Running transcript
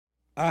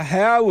I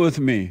have with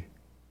me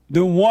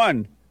the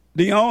one,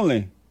 the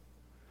only,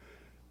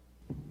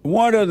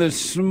 one of the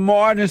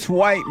smartest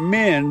white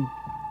men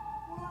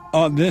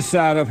on this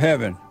side of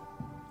heaven.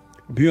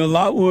 Bill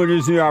Lockwood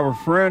is here, our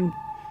friend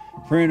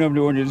of the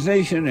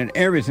organization and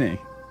everything.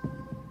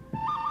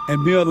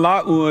 And Bill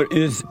Lockwood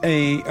is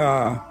a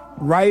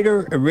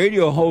writer, a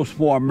radio host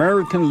for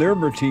American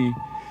Liberty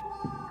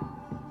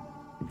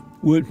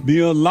with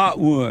Bill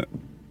Lockwood,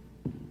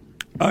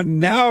 a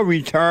now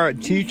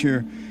retired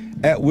teacher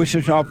at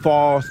Wichita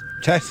Falls,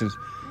 Texas,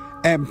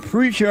 and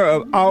preacher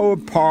of Our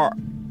Park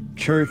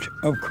Church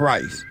of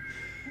Christ.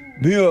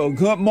 Bill,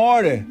 good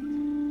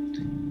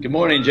morning. Good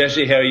morning,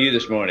 Jesse. How are you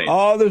this morning?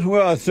 All is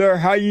well, sir.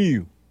 How are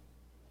you?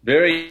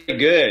 Very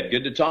good.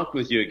 Good to talk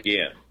with you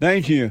again.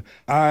 Thank you.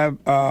 And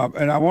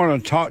I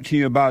want to talk to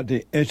you about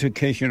the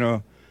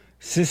educational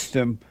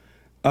system.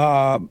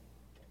 But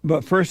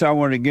first, I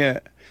want to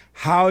get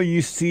how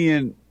you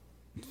seeing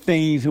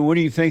things, and what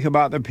do you think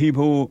about the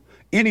people?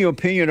 Any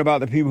opinion about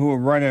the people who are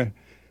running,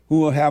 who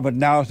will have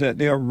announced that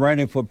they are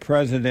running for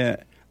president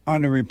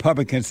on the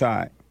Republican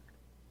side?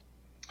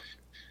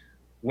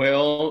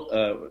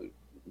 Well,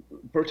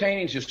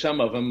 pertaining to some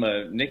of them,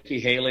 Nikki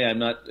Haley, I'm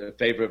not in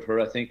favor of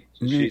her. I think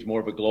she's more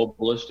of a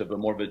globalist,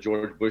 more of a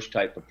George Bush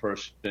type of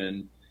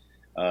person.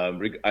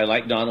 I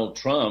like Donald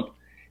Trump,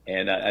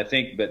 and I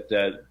think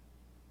that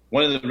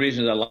one of the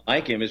reasons I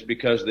like him is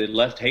because the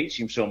left hates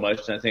him so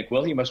much, and I think,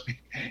 well, he must be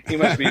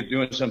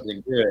doing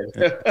something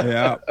good.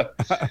 Yeah.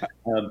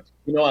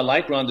 I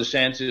like Ron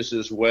DeSantis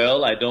as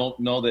well. I don't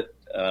know that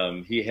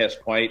he has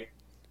quite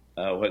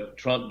what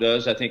Trump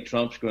does. I think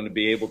Trump's going to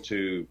be able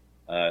to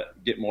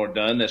get more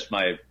done. That's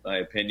my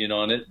opinion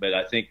on it. But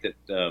I think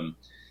that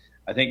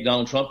I think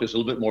Donald Trump is a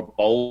little bit more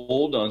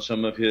bold on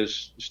some of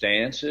his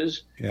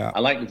stances. Yeah.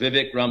 I like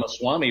Vivek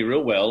Ramaswamy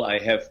real well.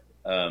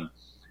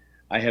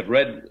 I have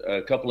read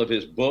a couple of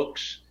his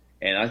books,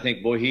 and I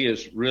think, boy, he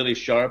is really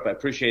sharp. I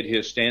appreciate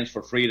his stance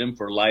for freedom,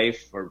 for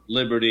life, for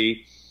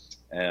liberty.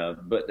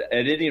 But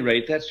at any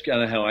rate, that's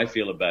kind of how I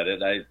feel about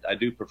it. I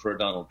do prefer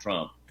Donald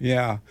Trump.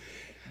 Yeah.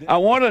 I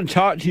want to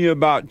talk to you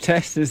about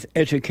Texas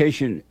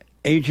Education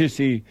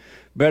Agency,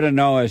 better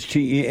known as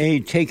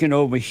TEA, taking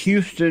over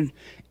Houston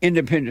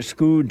Independent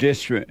School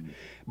District.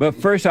 But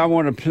first, I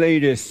want to play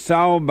this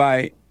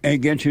soundbite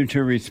and get you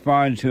to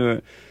respond to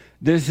it.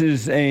 This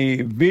is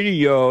a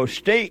video,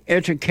 State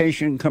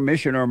Education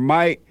Commissioner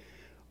Mike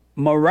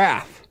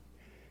Morath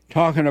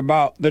talking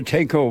about the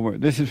takeover.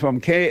 This is from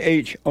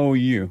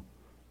KHOU.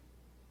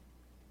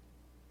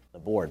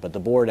 Board, but the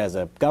board as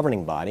a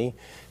governing body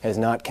has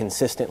not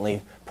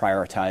consistently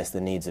prioritized the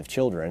needs of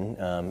children.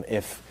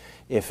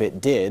 If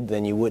it did,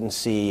 then you wouldn't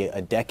see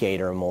a decade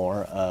or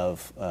more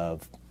of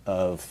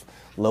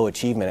low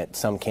achievement at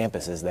some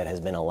campuses that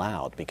has been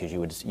allowed, because you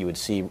would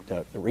see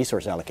the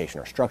resource allocation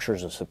or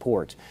structures of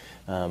support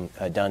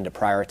done to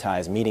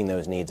prioritize meeting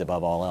those needs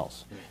above all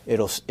else.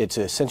 It's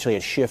essentially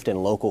a shift in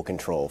local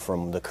control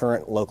from the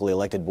current locally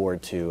elected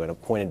board to an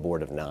appointed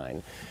board of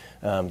 9.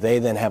 They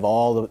then have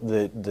all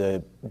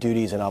the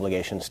duties and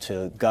obligations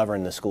to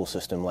govern the school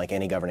system like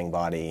any governing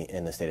body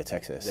in the state of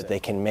Texas. That they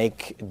can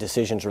make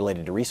decisions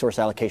related to resource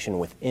allocation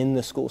within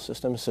the school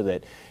system, so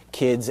that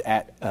kids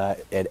at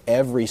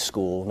every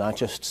school, not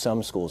just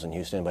some schools in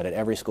Houston, but at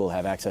every school,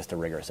 have access to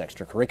rigorous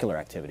extracurricular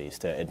activities,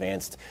 to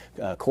advanced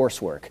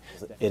coursework.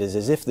 It is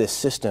as if this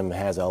system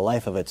has a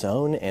life of its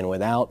own, and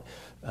without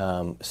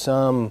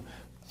some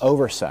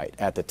oversight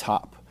at the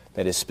top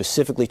that is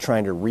specifically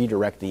trying to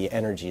redirect the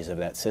energies of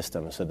that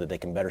system so that they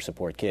can better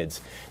support kids,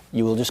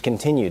 you will just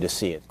continue to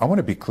see it. I want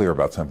to be clear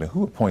about something.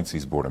 Who appoints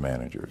these board of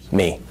managers?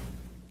 Me.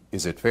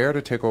 Is it fair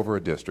to take over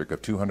a district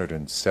of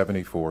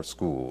 274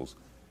 schools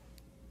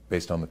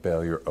based on the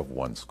failure of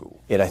one school?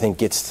 It, I think,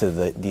 gets to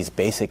these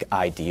basic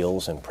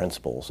ideals and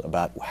principles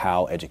about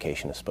how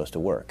education is supposed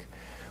to work.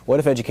 What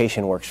if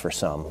education works for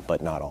some,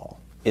 but not all?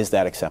 Is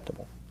that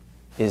acceptable?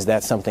 Is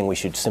that something we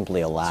should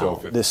simply allow?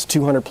 This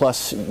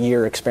 200-plus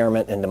year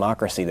experiment in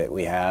democracy that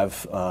we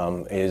have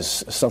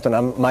is something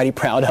I'm mighty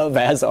proud of,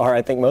 as are,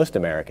 I think, most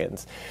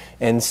Americans.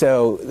 And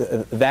so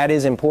that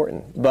is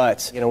important.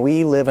 But,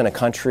 we live in a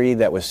country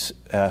that was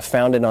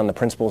founded on the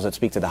principles that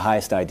speak to the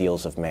highest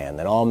ideals of man,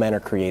 that all men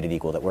are created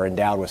equal, that we're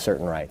endowed with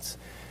certain rights.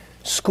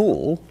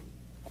 School,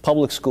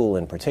 public school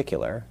in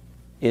particular,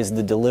 is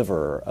the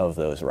deliverer of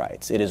those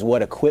rights. It is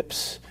what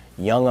equips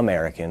young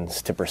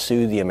Americans to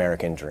pursue the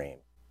American dream.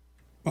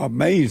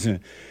 Amazing.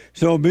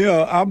 So,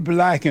 Bill, I'm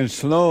black and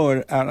slow,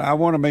 and I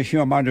want to make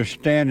sure I'm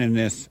understanding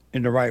this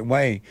in the right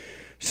way.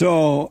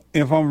 So,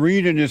 if I'm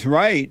reading this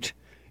right,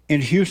 in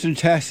Houston,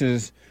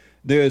 Texas,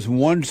 there's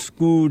one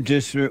school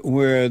district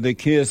where the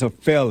kids are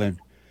failing,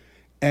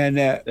 and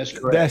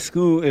that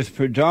school is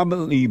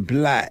predominantly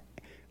black.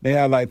 They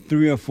have like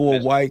 3 or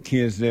 4 white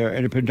kids there,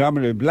 and they're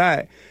predominantly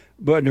black.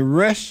 But the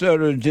rest of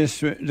the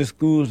district, the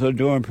schools are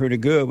doing pretty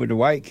good with the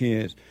white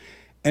kids.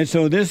 And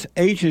so this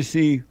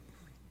agency,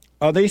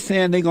 are they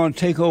saying they're going to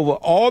take over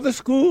all the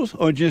schools,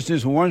 or just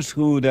this one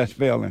school that's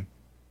failing?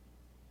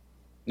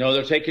 No,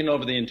 they're taking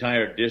over the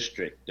entire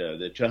district,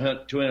 the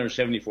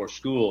 274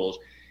 schools.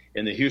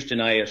 in the Houston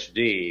ISD,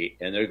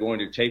 and they're going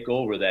to take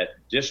over that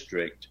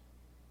district,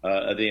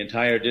 the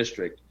entire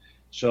district.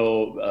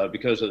 So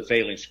because of the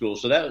failing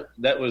schools. So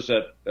that was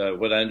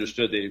what I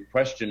understood the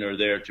questioner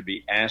there to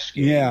be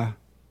asking. Yeah.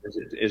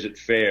 Is it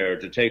fair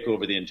to take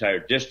over the entire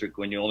district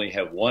when you only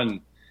have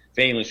one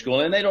failing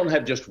school? And they don't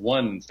have just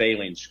one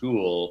failing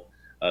school.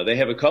 They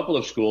have a couple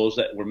of schools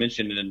that were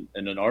mentioned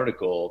in an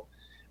article,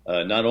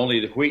 not only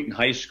the Wheaton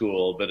High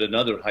School, but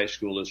another high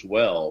school as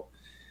well.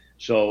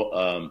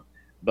 So,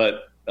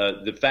 but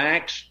the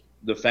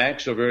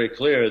facts are very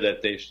clear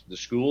that the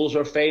schools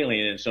are failing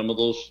in some of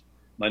those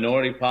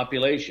minority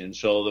populations.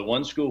 So the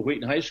one school,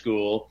 Wheaton High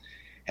School,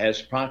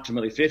 has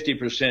approximately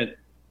 50%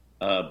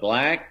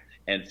 black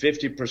and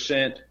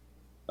 50%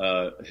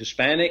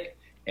 Hispanic,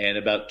 and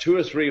about 2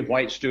 or 3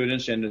 white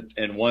students and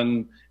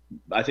one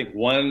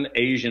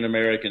Asian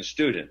American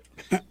student.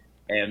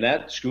 And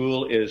that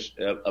school is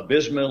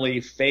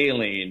abysmally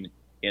failing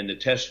in the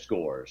test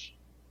scores.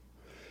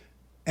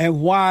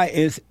 And why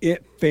is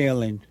it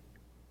failing?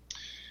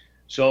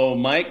 So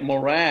Mike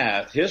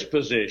Morath, his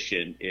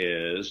position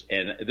is,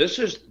 and this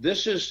is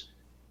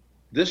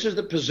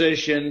the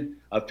position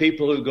of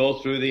people who go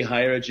through the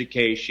higher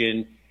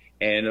education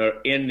and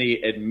are in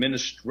the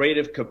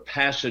administrative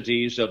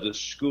capacities of the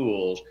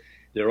schools.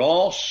 They're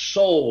all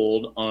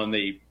sold on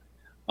the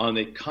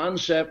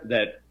concept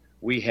that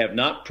we have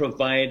not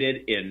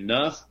provided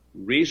enough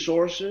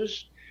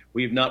resources,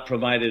 we've not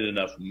provided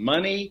enough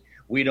money,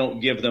 we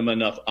don't give them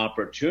enough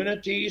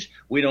opportunities,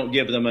 we don't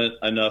give them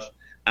enough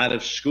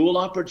out-of-school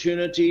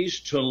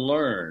opportunities to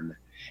learn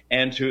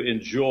and to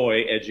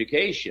enjoy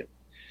education.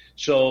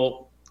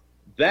 So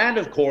that,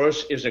 of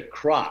course, is a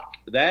crock.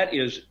 That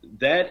is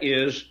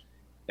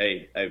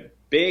a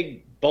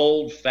big,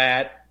 bold,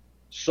 fat,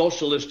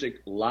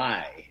 socialistic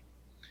lie.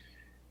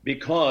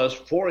 Because,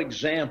 for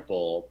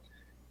example,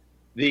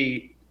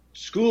 the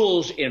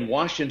schools in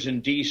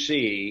Washington,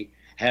 D.C.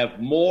 have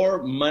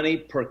more money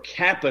per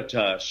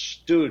capita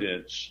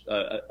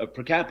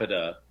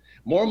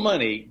more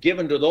money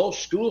given to those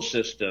school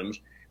systems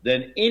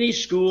than any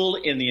school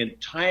in the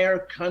entire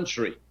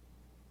country.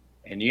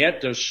 And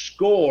yet their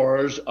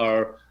scores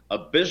are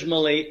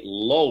abysmally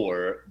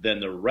lower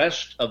than the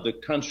rest of the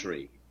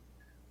country.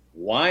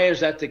 Why is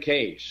that the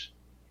case?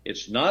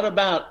 It's not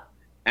about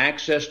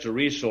access to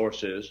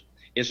resources.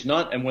 It's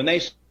not, and when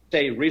they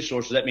say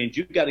resources, that means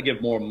you've got to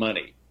give more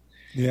money.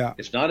 Yeah.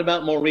 It's not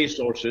about more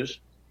resources.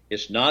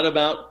 It's not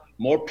about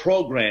more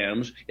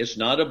programs. It's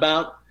not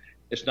about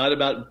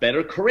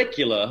better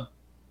curricula,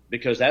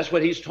 because that's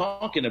what he's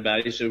talking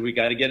about. He said we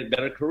got to get a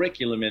better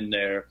curriculum in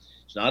there.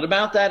 It's not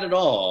about that at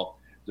all.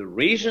 The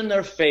reason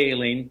they're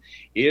failing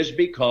is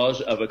because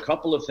of a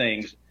couple of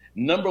things.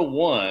 Number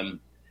one,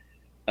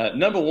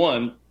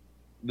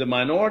 the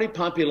minority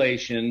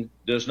population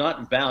does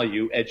not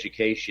value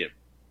education.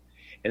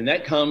 And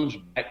that comes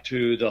back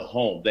to the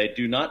home. They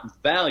do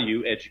not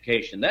value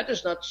education. That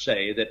does not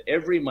say that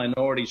every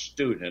minority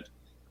student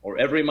or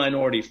every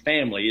minority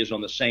family is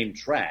on the same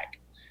track.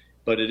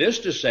 But it is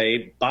to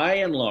say, by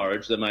and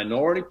large, the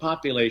minority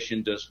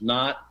population does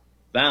not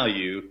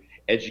value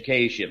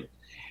education.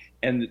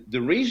 And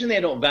the reason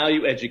they don't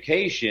value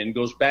education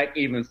goes back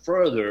even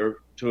further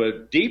to a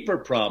deeper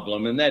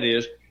problem, and that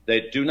is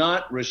they do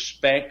not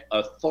respect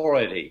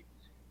authority.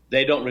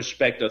 They don't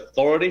respect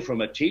authority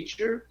from a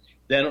teacher.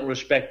 They don't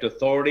respect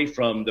authority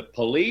from the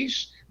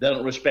police. They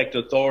don't respect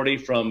authority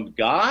from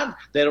God.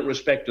 They don't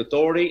respect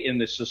authority in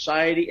the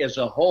society as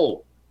a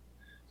whole.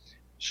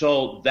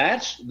 So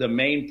that's the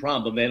main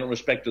problem. They don't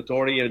respect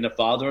authority in the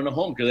father in the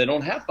home because they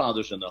don't have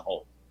fathers in the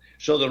home.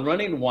 So they're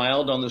running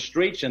wild on the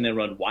streets and they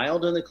run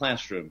wild in the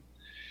classroom.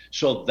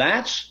 So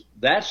that's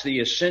the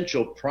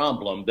essential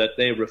problem that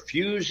they're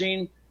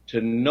refusing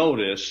to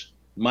notice.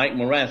 Mike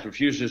Morath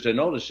refuses to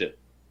notice it.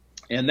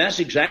 And that's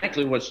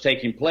exactly what's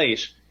taking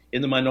place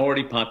in the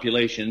minority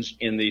populations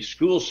in the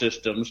school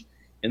systems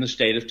in the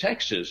state of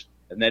Texas.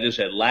 And that is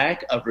a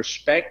lack of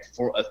respect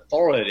for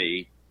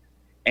authority.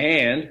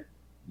 And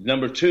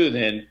number two,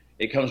 then,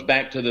 it comes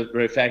back to the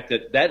very fact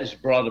that that is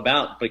brought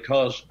about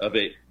because of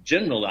a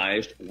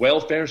generalized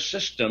welfare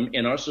system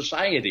in our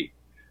society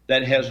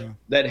that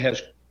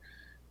has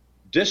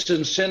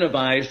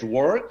disincentivized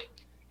work,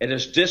 it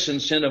has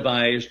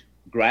disincentivized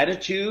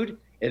gratitude,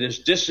 it has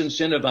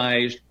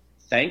disincentivized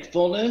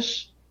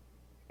thankfulness,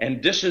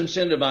 and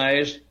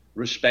disincentivized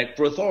respect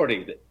for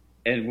authority.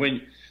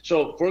 And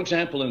so, for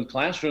example, in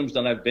classrooms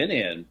that I've been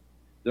in,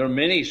 there are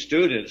many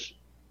students,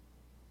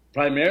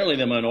 primarily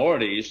the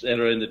minorities, that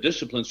are in the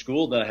discipline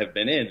school that I have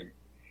been in.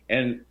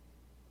 And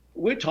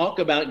we talk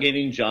about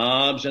getting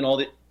jobs and all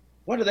that.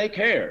 What do they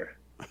care?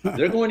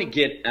 They're going to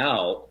get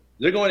out.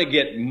 They're going to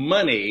get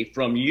money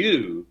from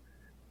you,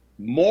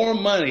 more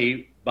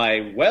money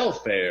by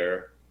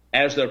welfare,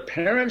 as their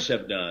parents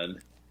have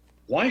done.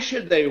 Why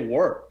should they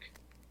work?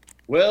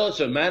 Well, it's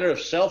a matter of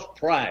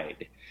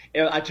self-pride.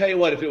 And I tell you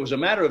what, if it was a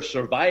matter of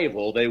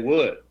survival, they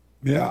would.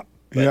 Yeah,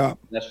 but yeah.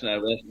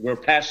 We're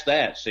past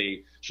that,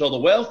 see. So the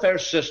welfare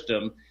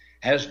system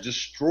has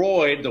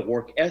destroyed the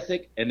work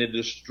ethic and it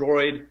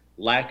destroyed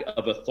lack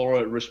of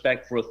authority,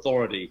 respect for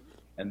authority.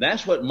 And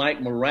that's what Mike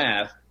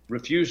Morath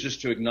refuses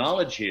to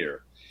acknowledge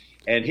here.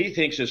 And he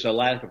thinks it's a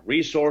lack of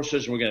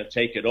resources, we're going to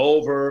take it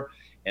over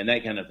and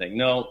that kind of thing.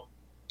 No,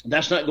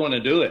 that's not going to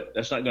do it.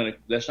 That's not going to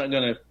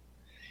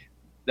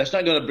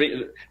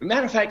be.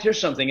 Matter of fact, here's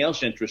something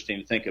else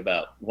interesting to think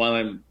about while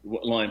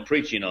I'm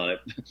preaching on it.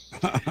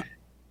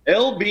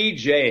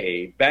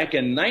 LBJ back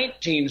in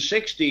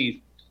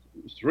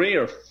 1963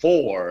 or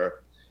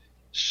 4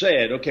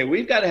 said, okay,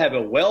 we've got to have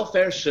a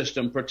welfare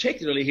system.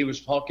 Particularly, he was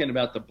talking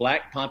about the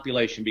black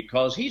population,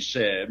 because he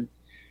said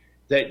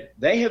that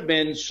they have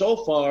been so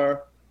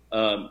far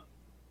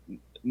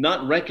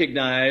not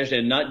recognized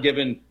and not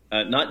given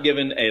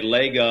a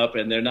leg up,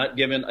 and they're not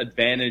given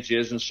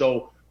advantages, and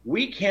so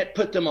we can't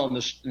put them on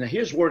the.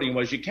 His wording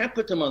was, you can't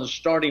put them on the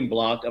starting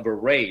block of a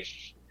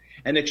race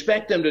and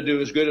expect them to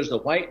do as good as the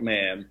white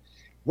man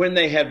when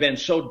they have been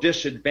so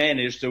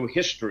disadvantaged through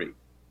history.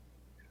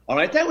 All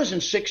right, that was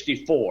in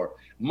 64.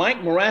 Mike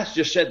Morath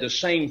just said the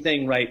same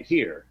thing right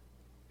here.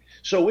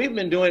 So we've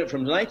been doing it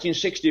from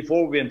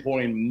 1964. We've been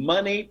pouring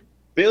money,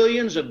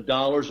 billions of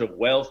dollars of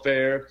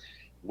welfare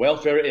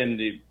in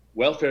the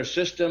welfare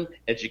system,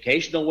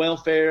 educational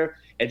welfare,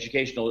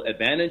 educational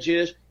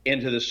advantages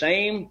into the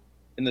same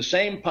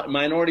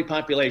minority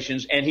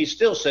populations, and he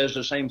still says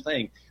the same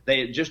thing.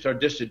 They just are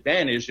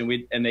disadvantaged,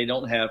 and they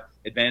don't have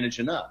advantage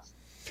enough.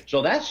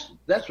 So that's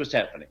what's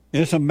happening.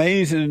 It's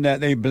amazing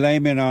that they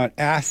blame it on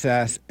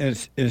assets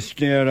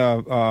instead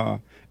of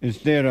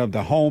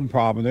the home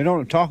problem. They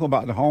don't talk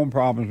about the home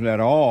problems at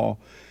all.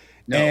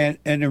 No.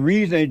 And the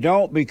reason they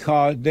don't,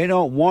 because they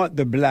don't want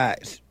the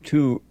blacks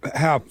to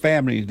have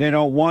families. They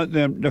don't want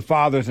the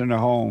fathers in the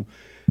home,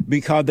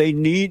 because they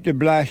need the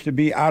blacks to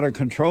be out of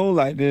control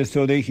like this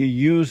so they can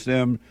use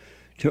them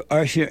to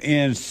usher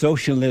in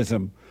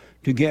socialism,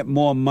 to get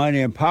more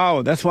money and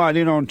power. That's why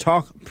they don't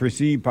talk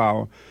perceived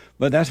power,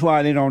 but that's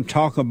why they don't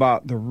talk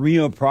about the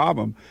real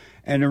problem.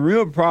 And the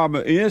real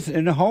problem is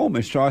in the home.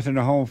 It starts in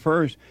the home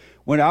first.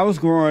 When I was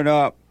growing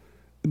up,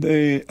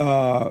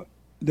 the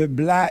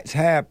blacks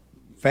have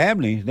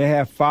families. They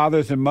have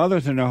fathers and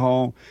mothers in the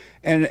home.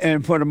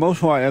 And for the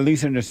most part, at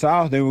least in the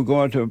South, they were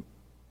going to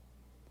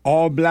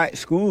all black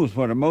schools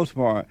for the most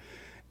part.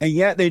 And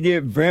yet they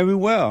did very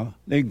well.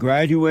 They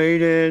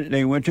graduated,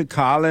 they went to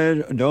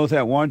college, those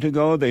that wanted to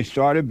go, they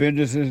started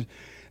businesses.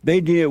 They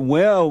did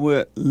well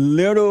with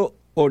little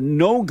or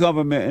no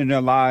government in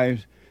their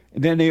lives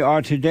than they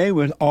are today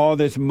with all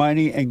this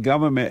money and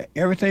government,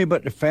 everything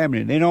but the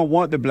family. They don't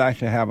want the blacks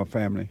to have a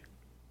family.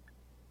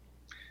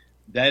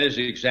 That is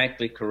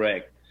exactly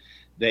correct.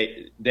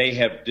 They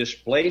have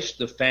displaced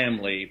the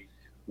family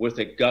with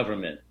the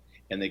government,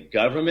 and the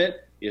government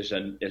is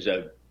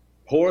a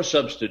poor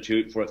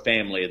substitute for a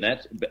family. And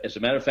that's, as a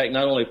matter of fact,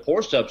 not only a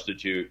poor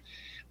substitute,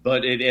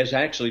 but it has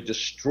actually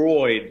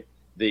destroyed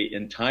the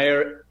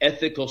entire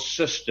ethical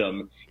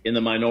system in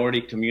the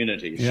minority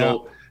community. Yeah.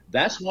 So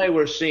that's why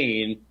we're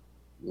seeing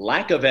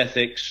lack of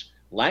ethics,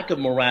 lack of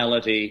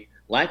morality,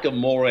 lack of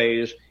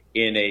mores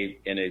in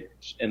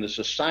the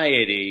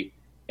society.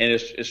 And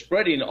it's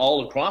spreading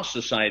all across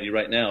society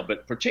right now,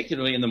 but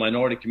particularly in the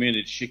minority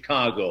community,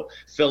 Chicago,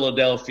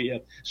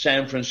 Philadelphia,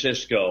 San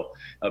Francisco,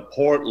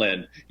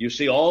 Portland. You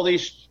see all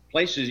these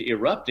places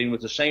erupting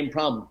with the same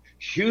problem.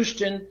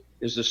 Houston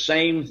is the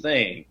same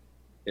thing.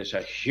 It's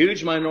a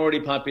huge minority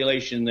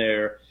population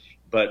there,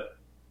 but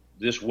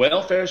this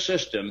welfare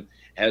system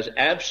has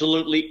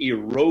absolutely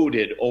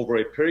eroded over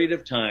a period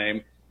of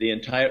time the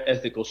entire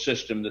ethical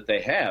system that they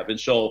have. And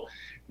so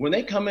when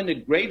they come into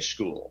grade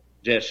school,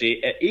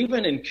 Jesse,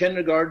 even in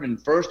kindergarten,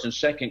 first and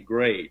second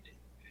grade,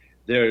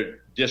 they're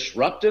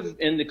disruptive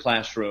in the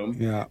classroom.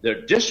 Yeah.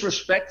 They're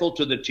disrespectful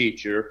to the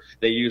teacher.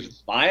 They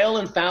use vile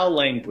and foul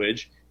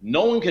language.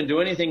 No one can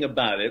do anything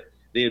about it.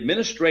 The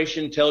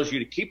administration tells you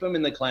to keep them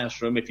in the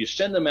classroom. If you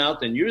send them out,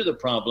 then you're the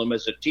problem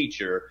as a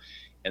teacher.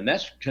 And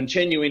that's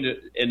continuing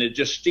and it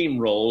just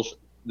steamrolls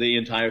the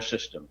entire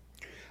system.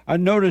 I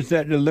noticed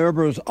that the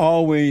liberals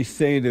always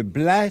say that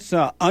blacks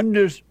are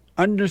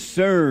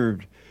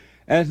underserved.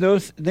 As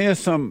there's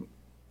some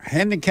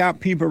handicapped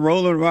people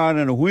rolling around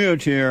in a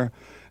wheelchair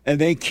and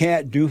they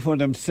can't do for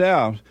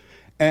themselves.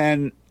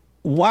 And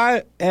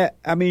why,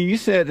 I mean, you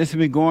said this has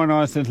been going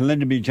on since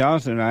Lyndon B.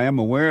 Johnson. I am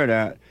aware of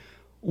that.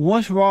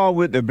 What's wrong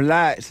with the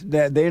blacks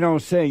that they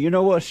don't say, you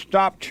know what,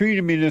 stop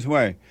treating me this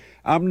way.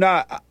 I'm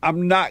not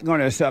going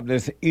to accept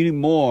this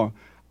anymore.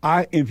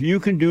 If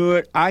you can do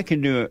it, I can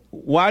do it.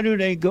 Why do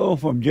they go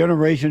from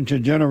generation to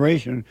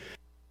generation?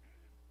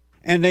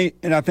 And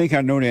I think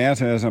I know the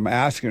answer as I'm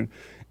asking.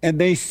 And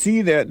they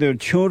see that their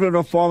children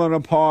are falling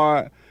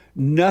apart.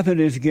 Nothing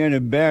is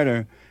getting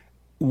better.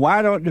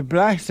 Why don't the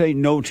blacks say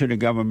no to the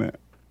government?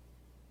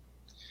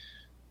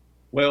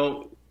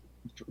 Well,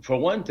 for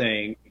one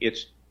thing,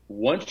 it's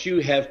once you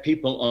have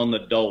people on the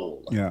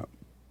dole, yeah,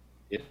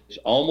 it's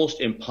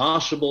almost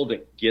impossible to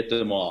get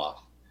them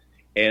off.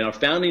 And our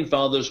founding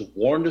fathers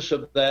warned us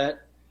of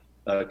that.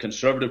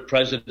 Conservative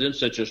presidents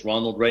such as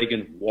Ronald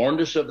Reagan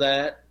warned us of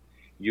that.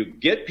 You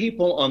get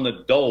people on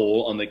the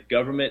dole, on the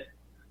government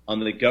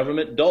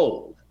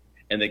dole,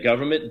 and the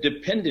government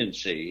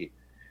dependency,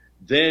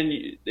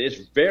 then it's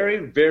very,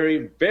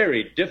 very,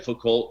 very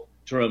difficult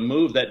to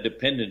remove that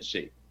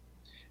dependency,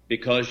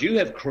 because you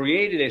have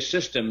created a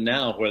system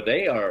now where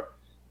they are,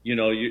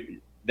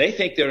 they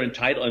think they're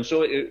entitled, and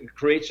so it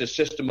creates a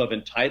system of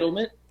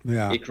entitlement.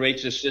 Yeah. It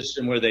creates a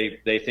system where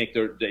they think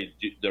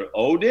they're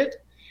owed it,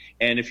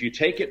 and if you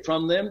take it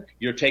from them,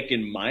 you're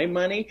taking my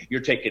money,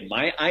 you're taking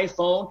my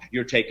iPhone,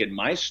 you're taking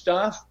my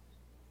stuff.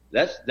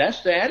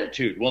 That's the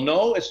attitude. Well,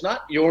 no, it's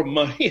not your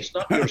money, it's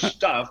not your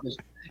stuff.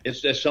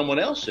 It's someone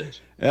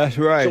else's. That's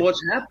right. So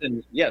what's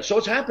happened? Yeah. So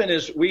what's happened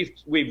is we've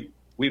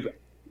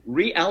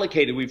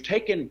reallocated. We've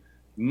taken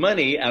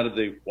money out of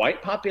the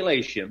white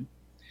population.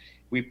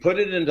 We put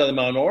it into the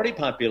minority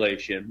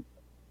population,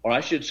 or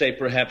I should say,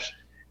 perhaps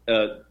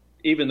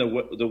even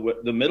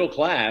the middle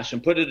class,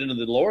 and put it into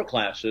the lower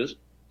classes.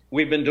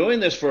 We've been doing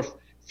this for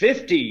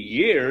 50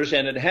 years,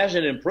 and it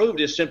hasn't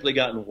improved. It's simply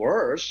gotten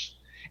worse.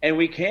 And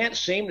we can't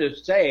seem to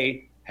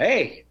say,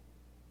 "Hey,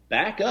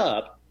 back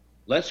up.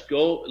 Let's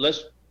go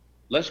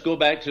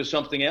back to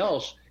something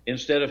else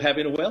instead of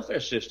having a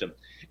welfare system."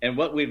 And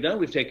what we've done,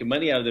 we've taken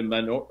money out of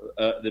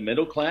the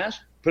middle class,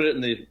 put it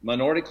in the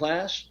minority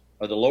class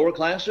or the lower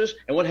classes.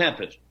 And what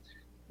happens?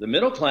 The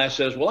middle class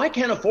says, "Well, I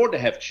can't afford to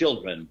have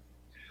children.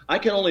 I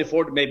can only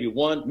afford maybe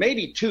one,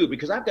 maybe two,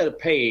 because I've got to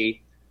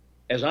pay,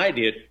 as I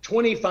did,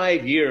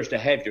 25 years to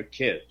have your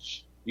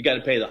kids. You got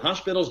to pay the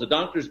hospitals, the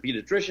doctors,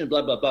 pediatricians,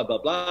 blah, blah, blah, blah,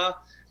 blah.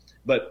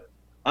 But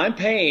I'm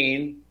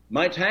paying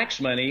my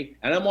tax money,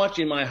 and I'm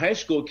watching my high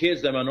school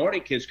kids, the minority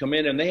kids, come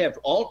in, and they have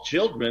all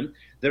children.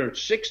 They're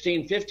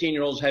 16,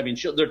 15-year-olds having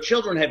children. Their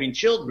children having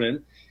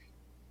children.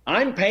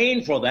 I'm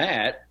paying for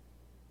that.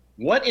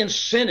 What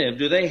incentive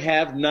do they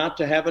have not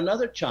to have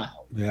another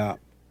child? Yeah.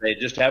 They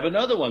just have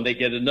another one. They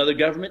get another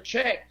government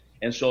check.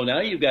 And so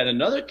now you've got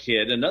another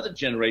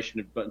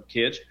generation of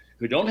kids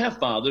who don't have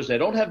fathers. They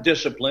don't have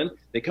discipline.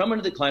 They come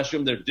into the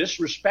classroom. They're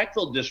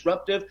disrespectful,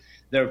 disruptive.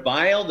 They're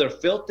vile. They're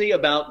filthy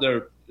about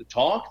their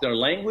talk, their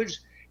language.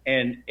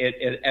 And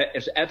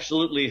it's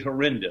absolutely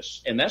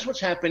horrendous. And that's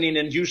what's happening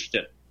in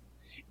Houston.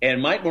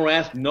 And Mike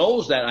Morath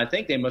knows that. I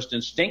think he must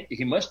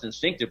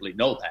instinctively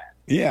know that.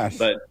 Yes.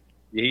 But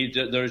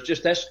there's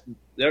just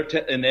they're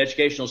in the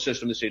educational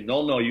system. They say,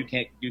 no, you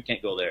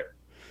can't go there.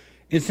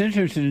 It's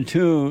interesting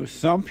too.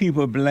 Some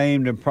people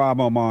blame the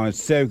problem on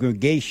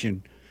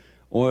segregation,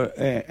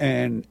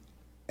 and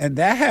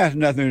that has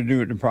nothing to do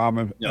with the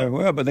problem as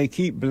well. But they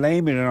keep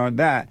blaming it on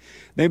that.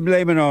 They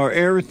blame it on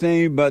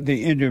everything but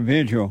the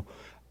individual.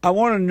 I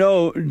want to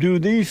know: do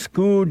these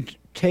school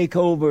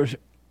takeovers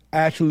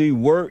actually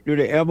work? Do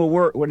they ever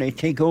work when they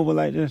take over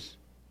like this?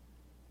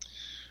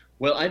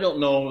 Well, I don't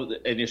know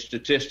any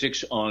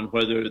statistics on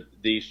whether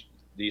these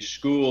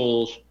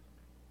schools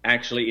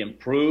actually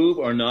improve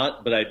or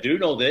not, but I do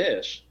know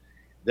this,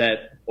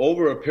 that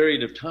over a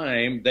period of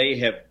time, they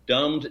have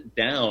dumbed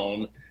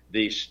down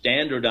the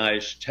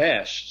standardized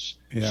tests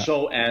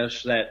so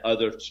as that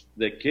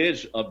the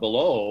kids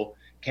below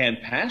can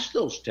pass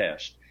those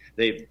tests.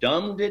 They've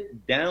dumbed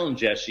it down,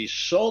 Jesse,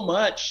 so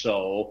much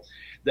so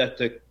that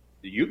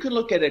you can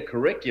look at a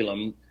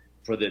curriculum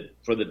for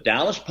the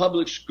Dallas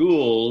public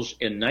schools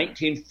in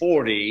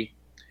 1940,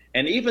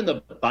 and even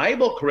the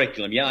Bible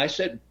curriculum. Yeah, I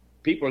said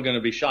people are going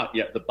to be shocked.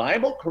 Yeah, the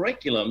Bible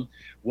curriculum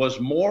was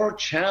more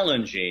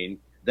challenging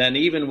than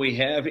even we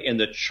have in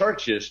the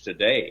churches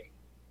today.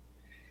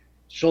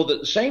 So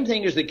the same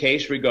thing is the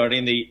case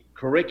regarding the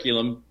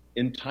curriculum,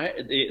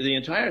 the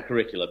entire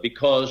curricula,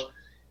 because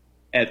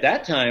at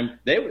that time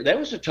that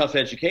was a tough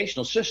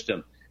educational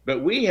system.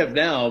 But we have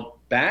now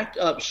backed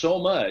up so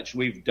much,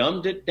 we've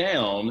dumbed it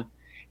down,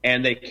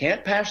 and they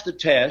can't pass the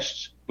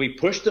tests. We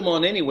push them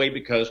on anyway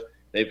because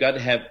they've got to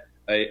have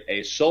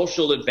a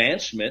social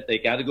advancement. They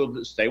got to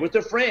go stay with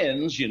their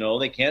friends. You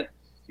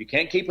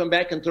can't keep them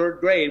back in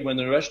third grade when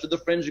the rest of the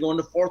friends are going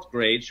to fourth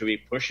grade. So we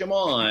push them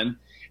on.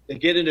 They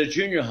get into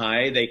junior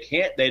high.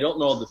 They don't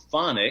know the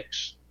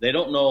phonics. They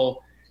don't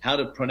know how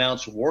to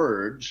pronounce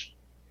words.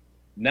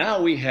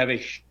 Now we have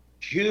a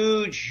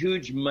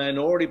huge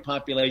minority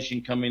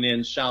population coming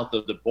in south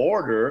of the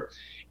border,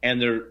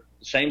 and the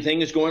same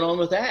thing is going on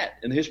with that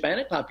in the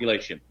Hispanic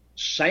population.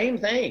 Same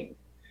thing.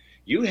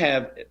 You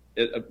have,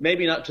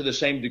 maybe not to the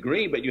same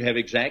degree, but you have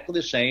exactly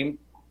the same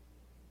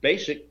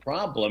basic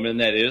problem, and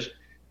that is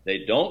they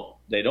don't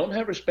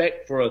have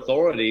respect for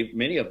authority.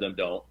 Many of them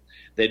don't.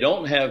 They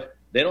don't have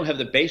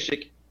the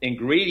basic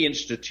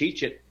ingredients to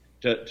teach it,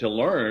 to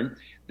learn.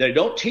 They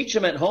don't teach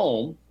them at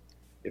home.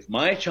 If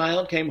my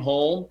child came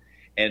home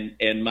and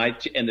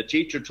the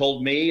teacher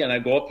told me, and I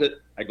go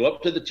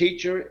up to the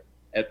teacher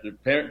at the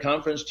parent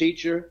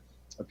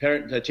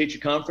teacher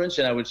conference,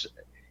 and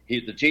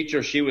the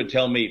teacher, she would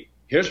tell me,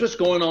 here's what's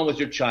going on with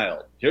your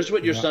child. Here's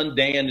what your son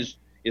Dan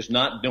is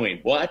not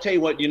doing. Well, I tell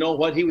you what, you know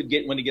what he would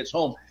get when he gets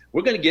home?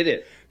 We're going to get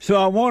it. So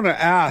I want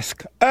to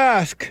ask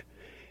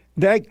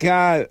that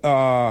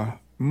guy,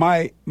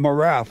 Mike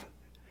Morath,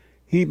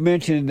 he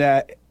mentioned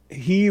that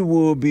he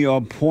will be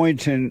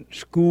appointing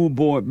school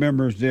board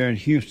members there in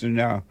Houston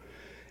now.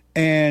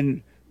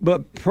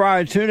 But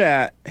prior to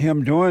that,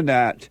 him doing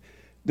that,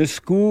 the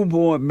school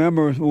board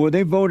members, were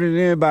they voted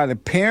in by the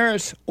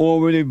parents or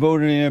were they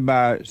voted in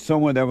by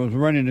someone that was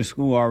running the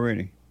school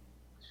already?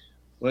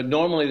 Well,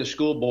 normally the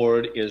school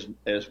board is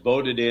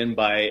voted in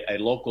by a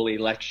local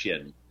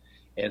election.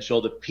 And so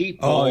the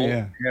people,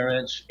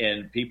 parents,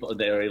 and people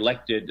that are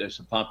elected, they're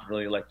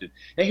popularly elected.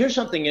 Now, here's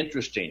something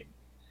interesting.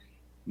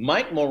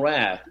 Mike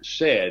Morath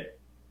said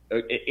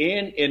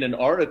in an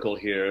article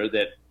here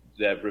that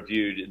I've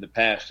reviewed in the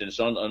past, and it's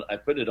I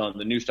put it on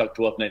the Newstalk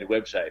 1290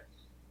 website.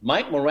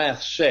 Mike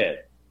Morath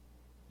said,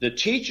 the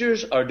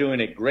teachers are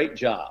doing a great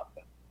job.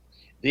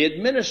 The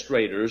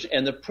administrators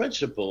and the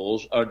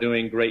principals are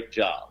doing great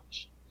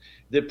jobs.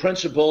 The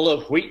principal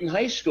of Wheaton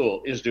High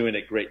School is doing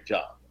a great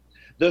job.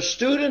 The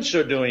students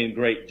are doing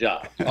great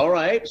jobs. All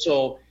right.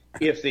 So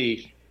if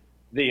the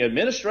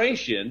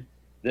administration,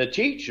 the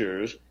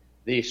teachers,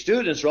 the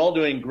students are all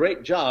doing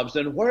great jobs,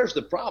 then where's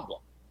the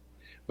problem?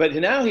 But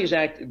now he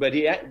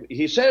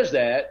says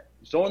that,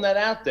 throwing that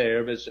out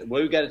there, but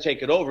we've got to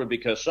take it over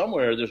because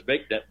somewhere there's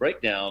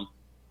breakdown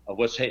of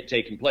what's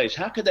taking place.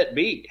 How could that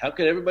be? How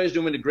could everybody's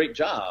doing a great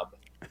job?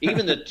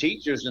 Even the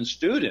teachers and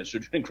students are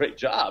doing great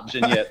jobs,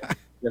 and yet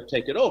you have to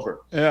take it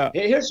over. Yeah.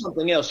 Here's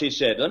something else he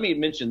said. Let me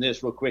mention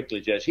this real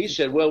quickly, Jess. He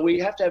said, well, we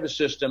have to have a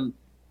system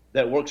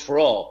that works for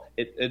all.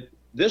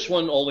 This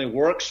one only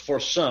works for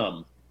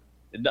some.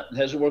 It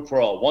doesn't work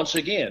for all. Once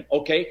again,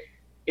 okay,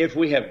 if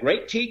we have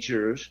great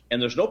teachers and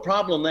there's no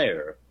problem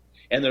there,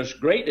 and there's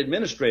great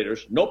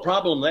administrators, no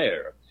problem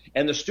there,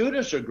 and the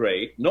students are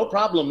great, no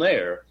problem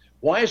there,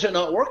 why is it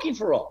not working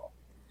for all?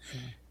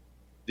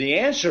 The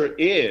answer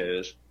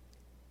is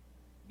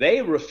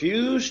they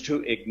refuse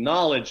to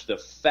acknowledge the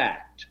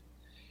fact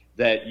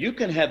that you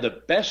can have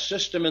the best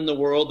system in the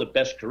world, the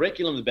best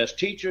curriculum, the best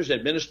teachers,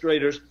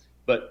 administrators,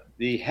 but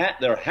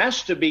there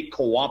has to be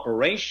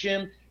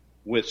cooperation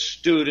with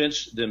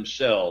students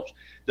themselves.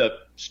 The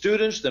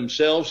students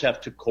themselves have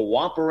to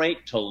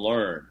cooperate to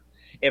learn.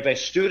 If a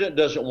student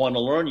doesn't want to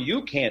learn,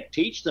 you can't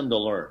teach them to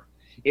learn.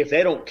 If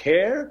they don't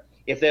care,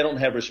 if they don't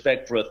have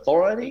respect for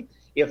authority,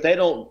 if they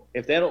don't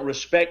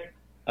respect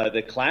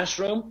the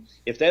classroom,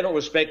 if they don't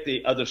respect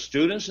the other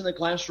students in the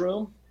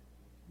classroom,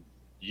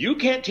 you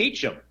can't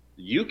teach them.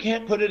 You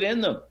can't put it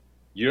in them.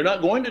 You're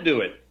not going to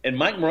do it. And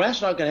Mike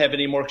Morath's not going to have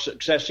any more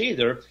success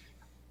either.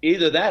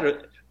 Either that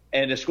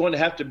and it's going to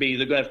have to be,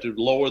 they're going to have to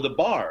lower the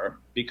bar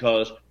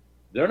because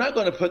they're not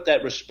going to put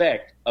that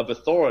respect of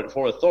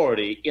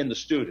authority in the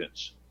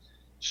students.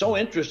 So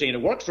interesting.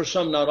 It works for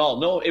some, not all.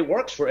 No, it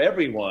works for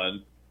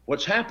everyone.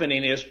 What's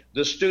happening is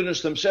the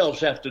students themselves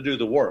have to do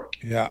the work.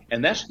 Yeah.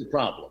 And that's the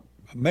problem.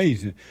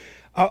 Amazing.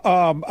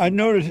 I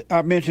noticed,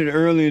 I mentioned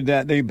earlier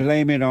that they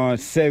blame it on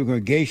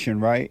segregation,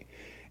 right?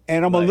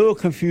 And I'm a little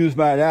confused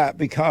by that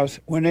because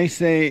when they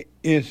say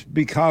it's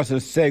because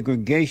of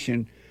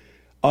segregation,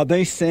 are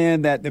they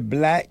saying that the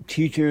black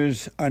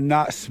teachers are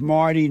not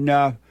smart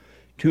enough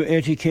to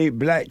educate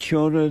black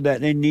children,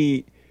 that they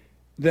need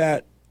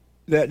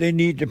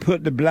to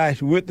put the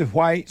blacks with the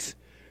whites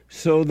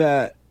so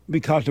that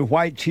because the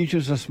white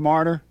teachers are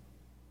smarter?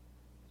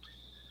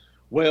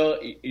 Well,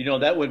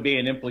 that would be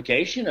an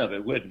implication of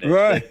it, wouldn't it?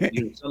 Right.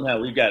 That, somehow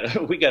we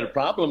got a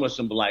problem with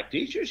some black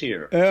teachers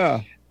here.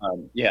 Yeah.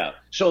 Yeah.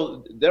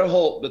 So their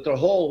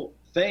whole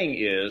thing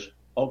is,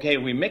 okay,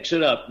 we mix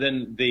it up,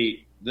 then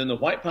the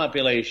white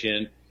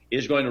population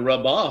is going to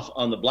rub off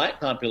on the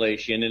black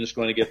population, and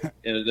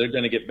they're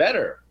going to get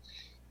better.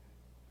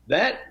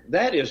 That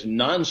is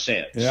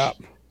nonsense. Yeah.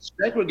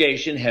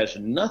 Segregation has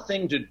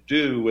nothing to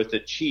do with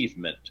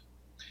achievement.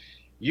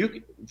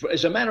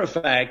 As a matter of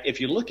fact, if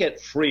you look at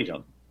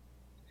freedom,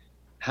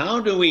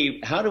 how do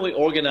we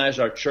organize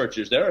our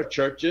churches? There are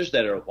churches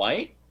that are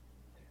white.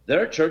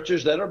 There are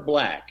churches that are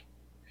black.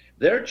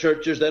 There are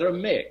churches that are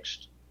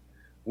mixed.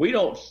 We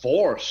don't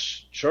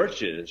force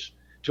churches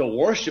to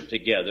worship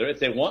together. If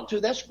they want to,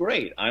 that's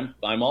great. I'm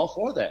all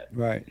for that.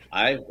 Right.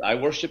 I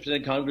worshiped in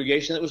a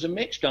congregation that was a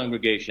mixed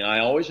congregation. I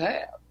always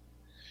have.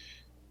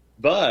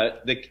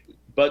 But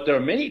there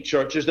are many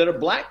churches that are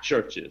black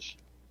churches.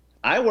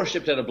 I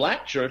worshiped at a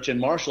black church in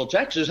Marshall,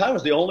 Texas. I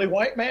was the only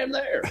white man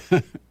there.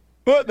 I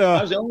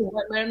was the only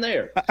white man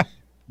there.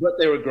 But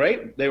they were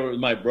great. They were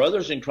my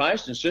brothers in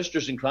Christ and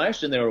sisters in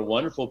Christ, and they were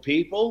wonderful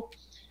people.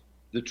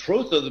 The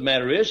truth of the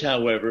matter is,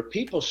 however,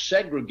 people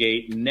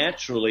segregate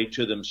naturally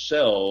to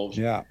themselves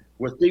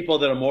with people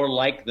that are more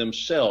like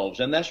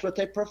themselves, and that's what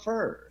they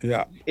prefer.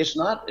 Yeah. It's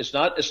not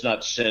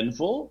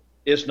sinful.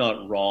 It's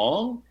not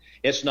wrong.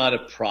 It's not a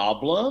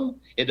problem.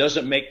 It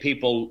doesn't make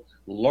people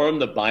learn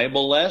the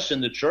Bible less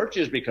in the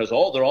churches because,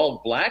 they're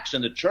all blacks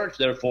in the church,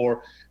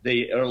 therefore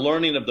their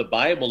learning of the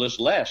Bible is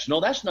less. No,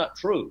 that's not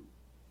true.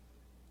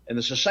 And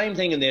it's the same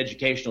thing in the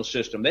educational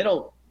system. They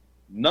don't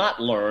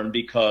not learn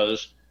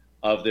because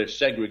of their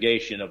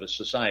segregation of a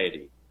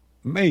society.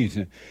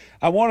 Amazing.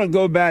 I want to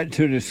go back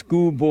to the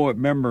school board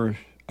members'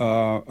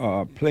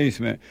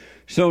 placement.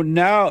 So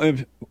now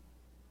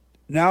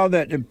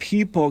that the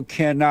people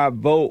cannot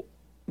vote,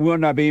 will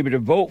not be able to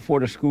vote for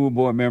the school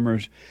board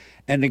members,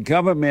 and the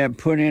government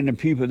put in the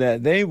people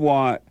that they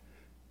want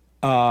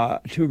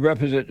to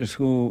represent the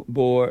school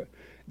board,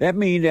 that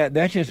means that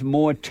that's just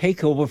more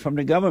takeover from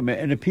the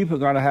government, and the people are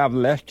going to have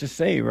less to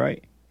say,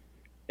 right?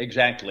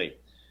 Exactly.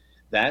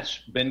 That's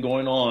been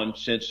going on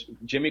since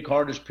Jimmy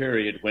Carter's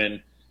period,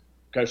 when,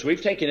 because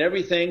we've taken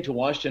everything to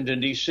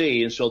Washington,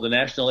 D.C., and so the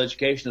National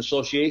Education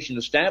Association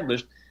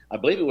established, I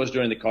believe it was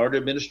during the Carter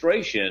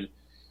administration,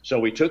 so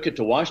we took it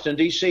to Washington,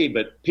 D.C.,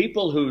 but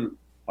people who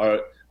are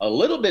a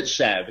little bit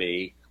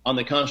savvy on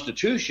the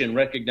Constitution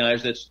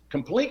recognize that's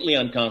completely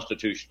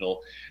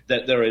unconstitutional,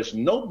 that there is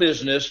no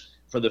business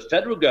for the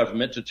federal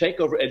government to take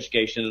over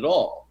education at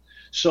all.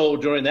 So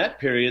during that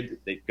period,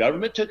 the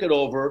government took it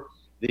over.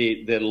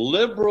 The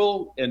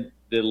liberal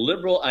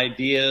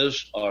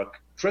ideas are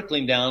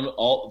trickling down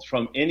all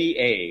from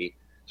NEA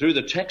through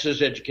the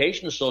Texas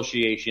Education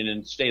Association in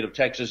the state of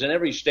Texas, and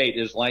every state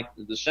is like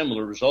the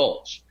similar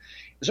results.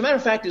 As a matter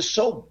of fact, it's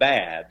so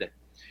bad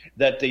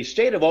that the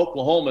state of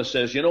Oklahoma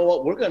says, you know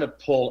what, we're going to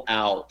pull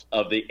out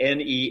of the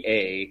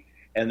NEA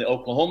and the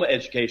Oklahoma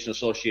Education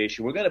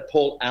Association. We're going to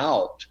pull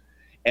out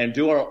and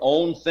do our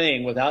own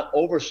thing without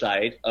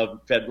oversight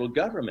of federal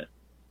government.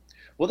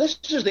 Well, this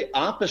is the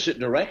opposite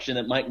direction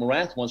that Mike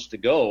Morath wants to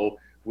go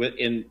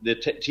in the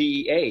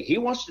TEA. He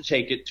wants to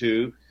take it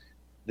to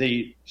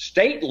the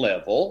state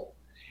level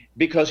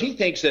because he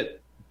thinks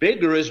that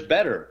bigger is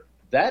better.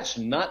 That's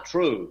not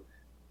true.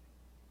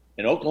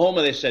 In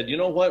Oklahoma, they said, you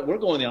know what, we're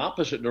going the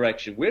opposite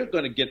direction. We're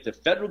going to get the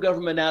federal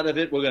government out of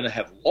it. We're going to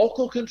have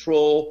local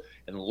control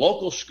and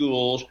local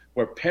schools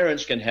where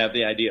parents can have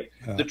the idea.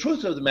 The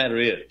truth of the matter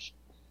is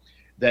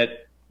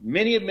that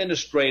many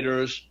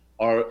administrators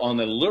are on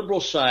the liberal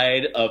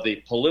side of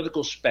the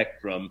political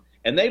spectrum,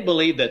 and they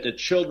believe that the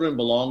children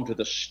belong to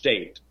the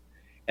state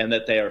and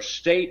that they are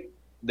state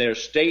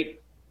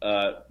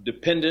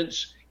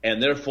dependents,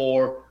 and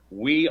therefore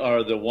we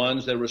are the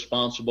ones that are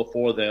responsible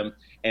for them,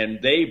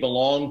 and they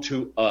belong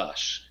to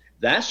us.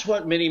 That's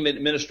what many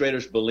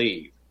administrators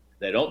believe.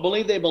 They don't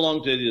believe they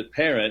belong to the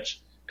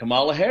parents.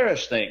 Kamala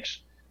Harris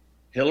thinks.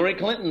 Hillary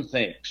Clinton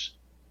thinks.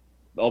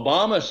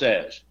 Obama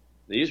says.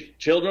 These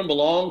children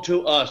belong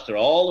to us. They're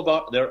all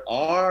about. They're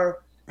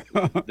our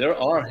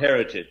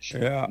heritage.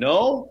 Yeah.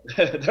 No,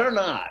 they're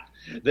not.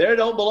 They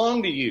don't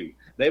belong to you.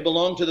 They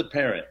belong to the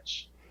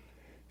parents.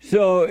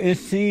 So it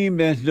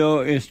seemed as though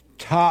it's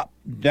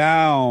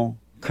top-down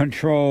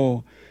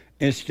control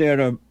instead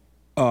of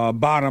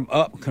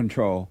bottom-up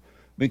control.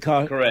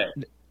 Because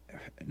correct.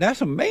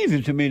 That's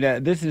amazing to me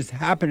that this is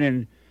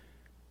happening,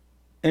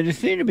 and it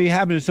seems to be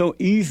happening so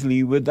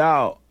easily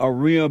without a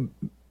real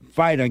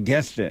fight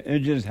against it.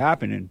 It's just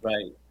happening.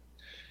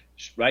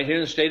 Right here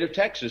in the state of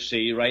Texas.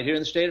 See, right here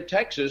in the state of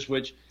Texas,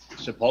 which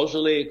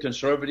supposedly a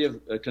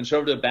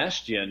conservative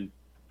bastion,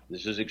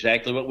 this is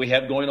exactly what we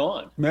have going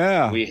on.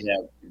 Yeah. We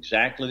have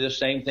exactly the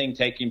same thing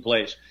taking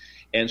place.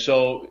 And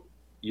so,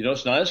 you know,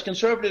 it's not as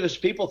conservative as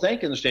people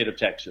think in the state of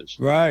Texas.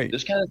 Right.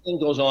 This kind of thing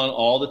goes on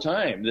all the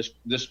time,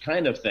 this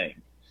kind of thing.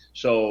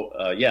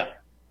 So,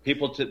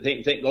 people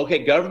think,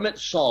 okay, government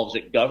solves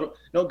it.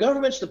 No,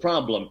 government's the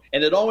problem,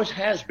 and it always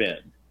has been.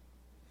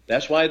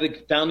 That's why the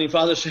founding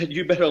fathers said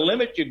you better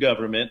limit your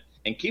government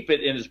and keep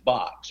it in its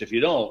box. If you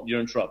don't,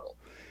 you're in trouble.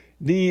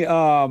 The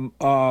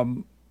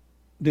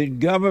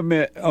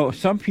government,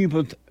 some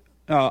people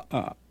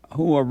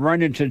who are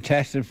running to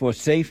Texas for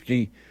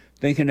safety,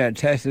 thinking that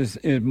Texas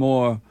is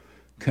more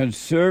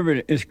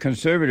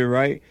conservative,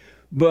 right?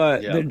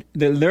 But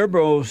the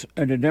liberals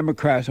and the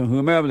Democrats or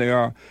whomever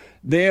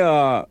they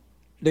are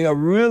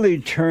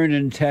really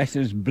turning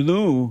Texas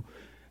blue.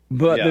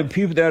 But the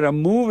people that are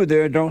moving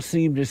there don't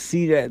seem to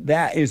see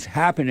that is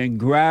happening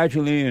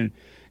gradually and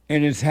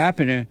it's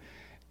happening.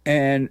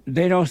 And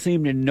they don't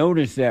seem to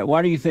notice that.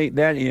 Why do you think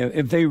that is?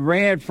 If they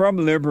ran from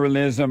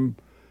liberalism,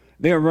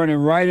 they're running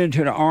right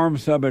into the armed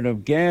suburb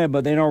of Gad,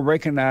 but they don't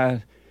recognize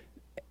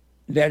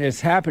that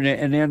it's happening,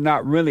 and they're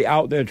not really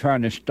out there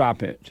trying to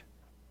stop it.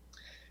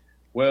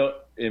 Well,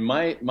 in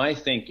my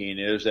thinking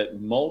is that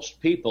most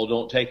people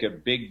don't take a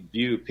big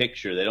view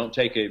picture. They don't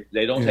take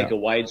a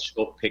wide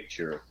scope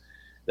picture.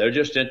 They're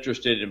just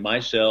interested in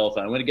myself.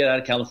 I'm going to get out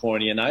of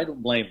California, and I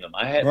don't blame them.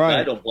 I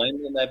don't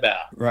blame them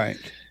about. Right.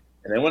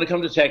 And they want to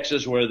come to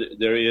Texas where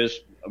there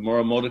is a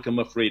more modicum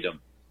of freedom.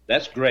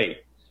 That's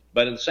great.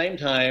 But at the same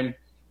time,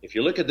 if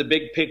you look at the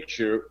big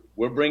picture,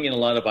 we're bringing a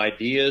lot of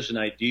ideas and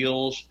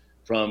ideals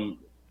from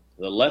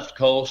the left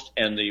coast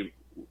and the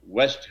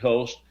west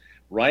coast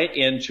right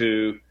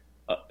into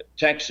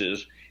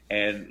Texas.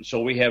 And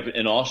so we have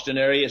in Austin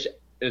area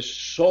is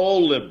so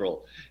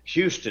liberal.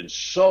 Houston,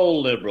 so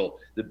liberal.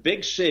 The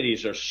big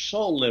cities are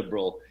so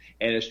liberal,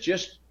 and it's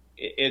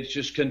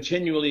just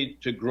continually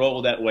to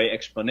grow that way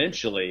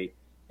exponentially.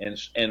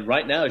 And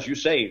right now, as you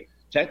say,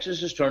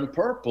 Texas has turned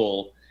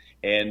purple,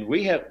 and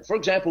we have, for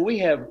example,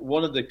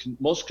 one of the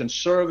most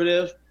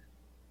conservative,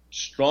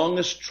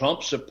 strongest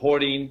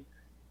Trump-supporting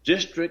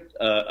district,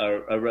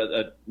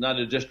 not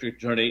a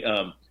district attorney,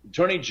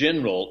 attorney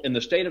general in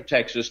the state of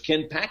Texas,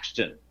 Ken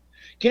Paxton.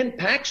 Ken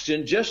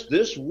Paxton just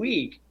this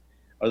week,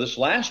 or this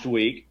last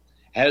week,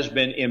 has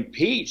been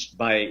impeached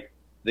by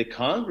the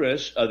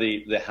Congress,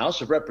 the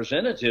House of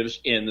Representatives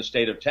in the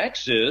state of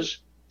Texas,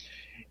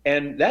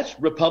 And that's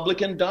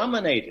Republican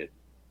dominated,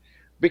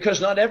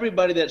 because not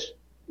everybody that's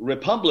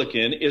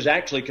Republican is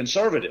actually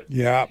conservative.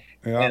 Yeah.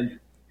 And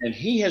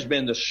he has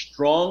been the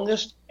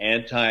strongest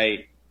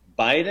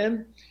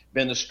anti-Biden,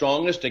 been the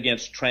strongest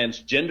against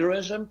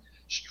transgenderism,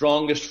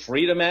 strongest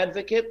freedom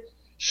advocate,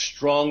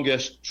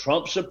 strongest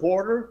Trump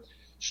supporter,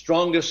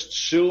 strongest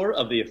suer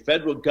of the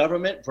federal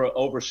government for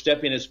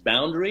overstepping its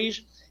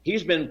boundaries.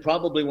 He's been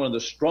probably one of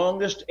the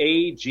strongest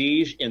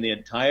AGs in the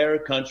entire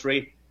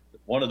country,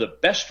 one of the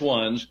best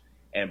ones.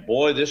 And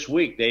boy, this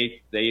week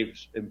they've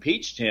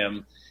impeached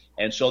him,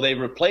 and so they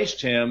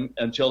replaced him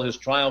until his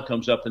trial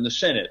comes up in the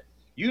Senate.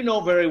 You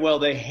know very well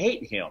they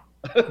hate him.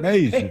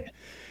 Amazing.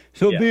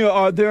 So, Yeah. Bill,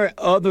 are there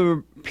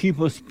other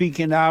people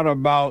speaking out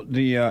about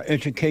the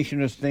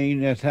educationist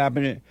thing that's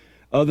happening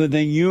other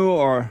than you,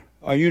 or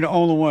are you the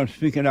only one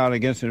speaking out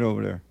against it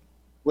over there?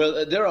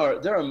 Well, there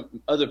are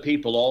other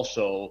people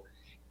also.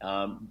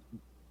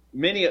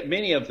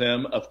 Many of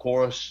them, of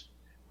course,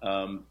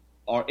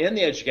 are in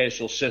the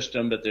educational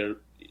system, but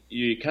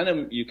you kind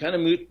of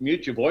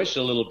mute your voice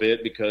a little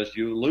bit because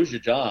you lose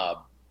your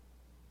job.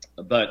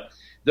 But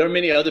there are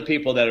many other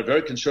people that are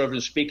very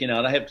conservative speaking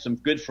out. I have some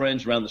good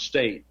friends around the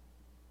state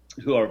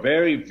who are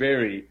very,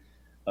 very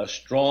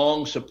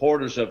strong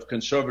supporters of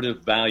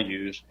conservative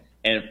values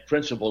and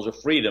principles of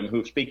freedom,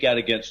 who speak out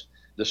against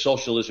the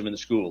socialism in the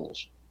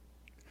schools.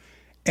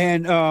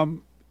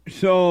 And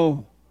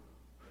so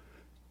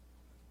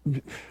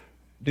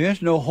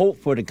there's no hope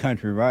for the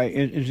country, right?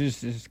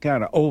 It's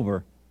kind of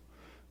over.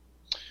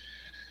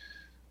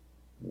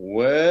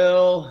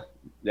 Well,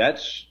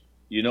 that's,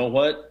 you know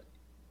what?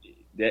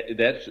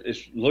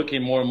 It's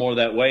looking more and more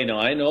that way. Now,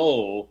 I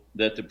know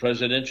that the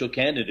presidential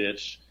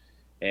candidates,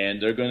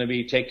 and they're going to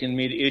be taking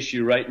me to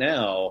issue right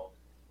now,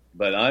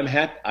 but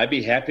I'd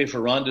be happy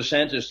for Ron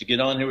DeSantis to get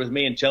on here with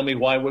me and tell me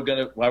why we're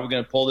going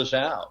to pull this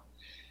out.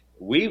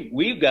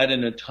 We've got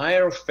an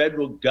entire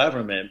federal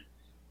government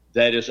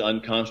that is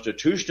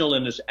unconstitutional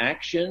in its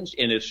actions,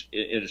 in its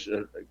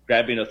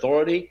grabbing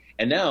authority,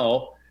 and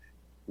now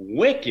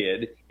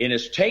wicked in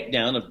its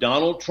takedown of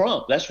Donald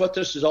Trump. That's what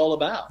this is all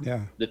about.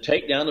 Yeah. The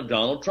takedown of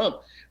Donald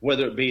Trump,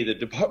 whether it be the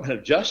Department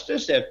of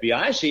Justice,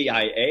 FBI,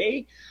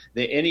 CIA,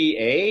 the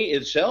NEA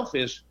itself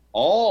is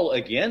all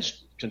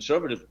against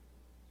conservative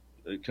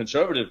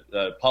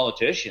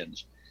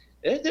politicians.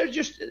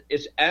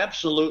 It's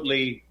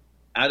absolutely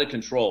out of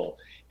control.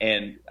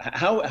 And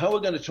how are we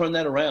going to turn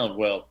that around?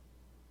 Well,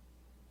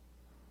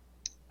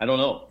 I don't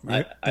know.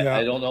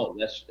 I don't know.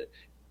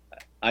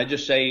 I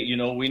just say,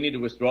 we need to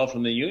withdraw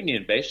from the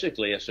union.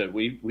 Basically, I said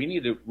we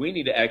need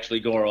to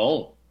actually go our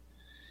own,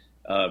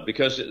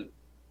 because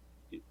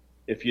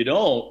if you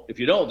don't,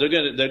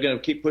 they're gonna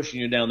keep pushing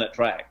you down that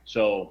track.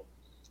 So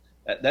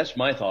that's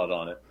my thought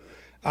on it.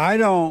 I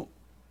don't,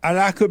 and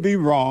I could be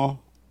wrong.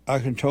 I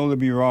can totally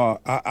be wrong.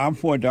 I'm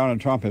for Donald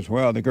Trump as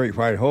well, the Great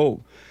White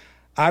Hope.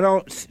 I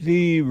don't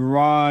see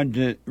Ron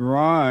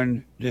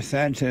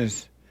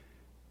DeSantis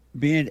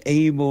being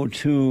able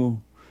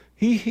to.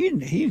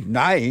 He's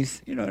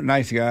nice,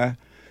 nice guy,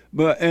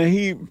 but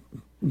he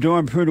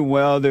doing pretty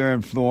well there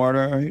in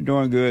Florida. He's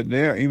doing good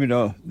there, even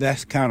though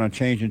that's kind of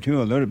changing too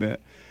a little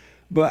bit.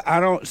 But I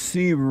don't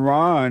see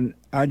Ron.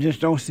 I just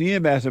don't see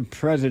him as a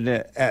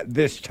president at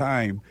this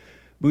time.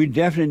 We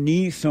definitely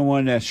need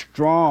someone that's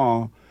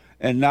strong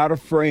and not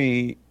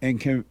afraid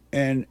and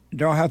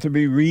don't have to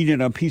be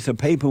reading a piece of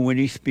paper when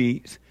he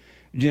speaks.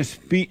 Just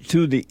speak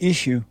to the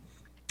issue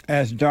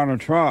as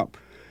Donald Trump.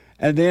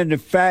 And then the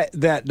fact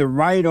that the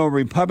right or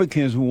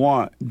Republicans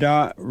want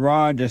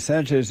Ron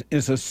DeSantis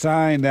is a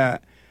sign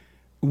that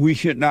we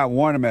should not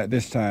want him at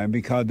this time,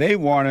 because they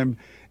want him,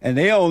 and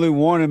they only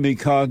want him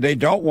because they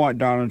don't want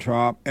Donald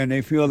Trump, and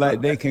they feel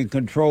like they can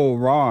control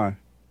Ron.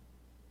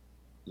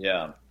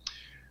 Yeah.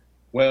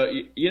 Well,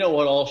 you know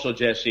what also,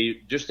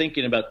 Jesse, just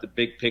thinking about the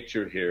big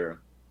picture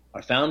here,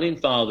 our founding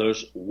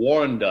fathers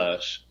warned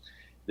us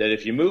that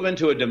if you move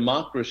into a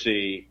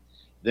democracy,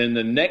 then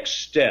the next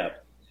step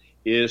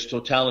is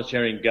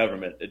totalitarian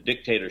government, a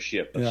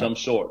dictatorship of some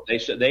sort. They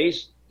said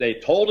they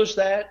told us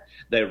that,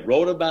 they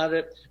wrote about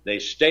it, they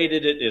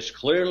stated it as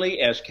clearly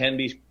as can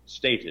be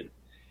stated.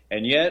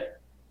 And yet,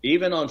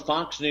 even on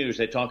Fox News,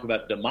 they talk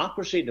about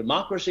democracy,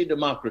 democracy,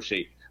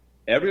 democracy.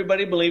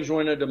 Everybody believes we're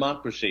in a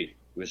democracy.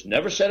 It was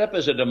never set up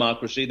as a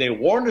democracy. They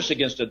warned us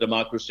against a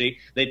democracy.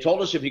 They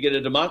told us if you get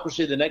a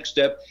democracy, the next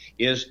step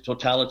is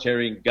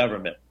totalitarian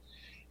government.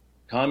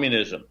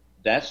 Communism,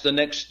 that's the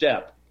next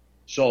step.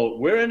 So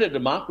we're in a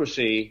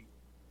democracy.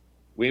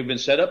 We've been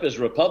set up as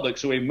a republic,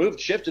 so we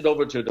shifted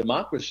over to a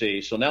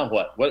democracy. So now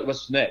what?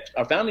 What's next?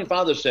 Our founding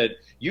fathers said,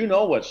 you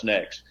know what's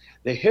next.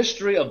 The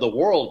history of the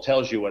world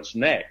tells you what's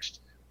next.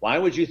 Why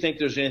would you think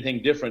there's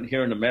anything different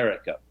here in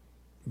America?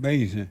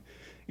 Amazing.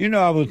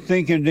 I was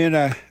thinking then,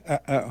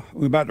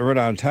 we're about to run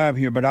out of time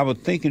here, but I was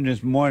thinking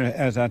this morning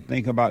as I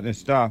think about this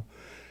stuff,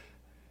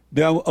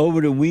 that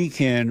over the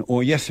weekend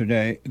or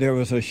yesterday, there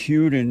was a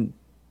shooting.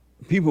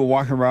 People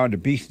walking around the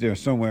beach there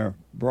somewhere,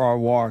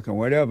 Broadwalk or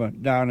whatever,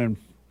 down in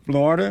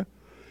Florida.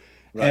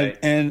 Right.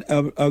 And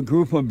a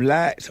group of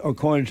blacks,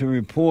 according to the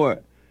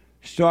report,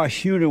 start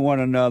shooting one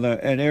another,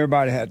 and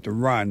everybody had to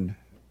run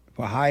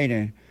for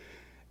hiding.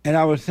 And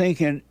I was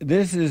thinking,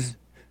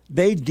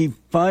 they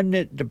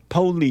defunded the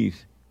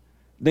police.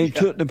 They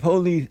took the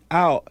police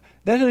out.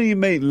 That doesn't even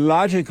make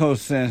logical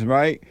sense,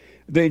 right?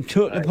 They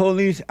took the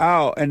police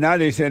out, and now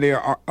they say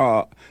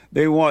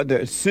they want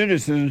the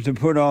citizens to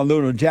put on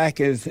little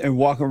jackets and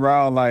walk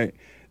around like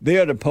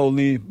they're the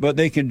police, but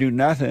they can do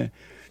nothing.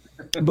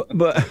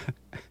 but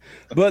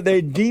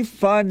they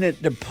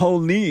defunded the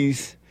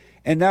police,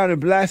 and now the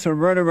blacks are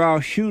running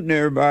around shooting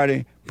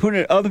everybody,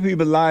 putting other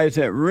people's lives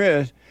at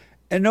risk,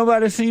 and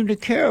nobody seemed to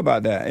care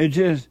about that.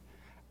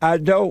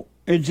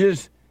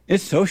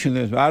 It's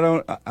socialism. I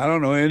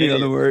don't know any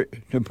other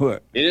word to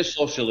put. It is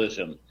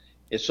socialism.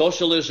 It's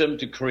socialism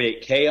to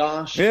create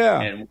chaos.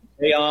 Yeah. And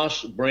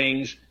chaos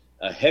brings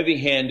a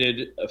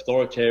heavy-handed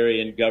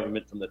authoritarian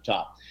government from the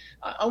top.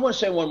 I want to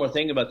say one more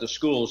thing about the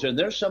schools, and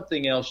there's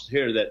something else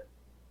here that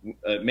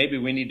maybe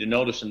we need to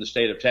notice in the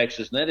state of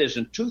Texas, and that is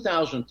in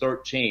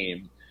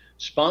 2013,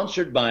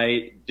 sponsored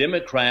by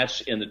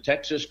Democrats in the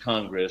Texas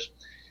Congress,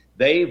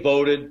 they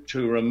voted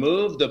to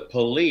remove the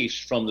police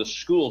from the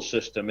school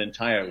system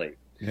entirely.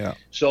 Yeah.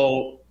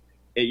 So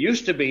it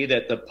used to be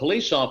that the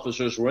police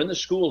officers were in the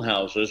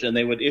schoolhouses and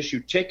they would issue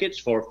tickets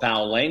for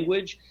foul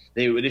language.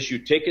 They would issue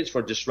tickets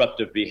for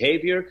disruptive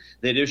behavior.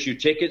 They'd issue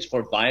tickets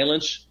for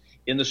violence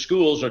in the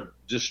schools or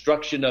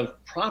destruction of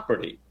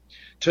property.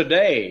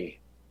 Today,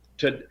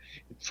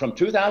 from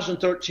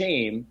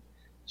 2013,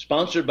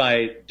 sponsored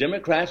by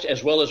Democrats,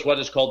 as well as what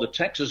is called the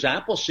Texas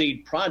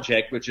Appleseed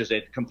Project, which is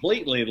a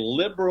completely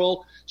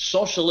liberal,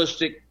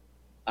 socialistic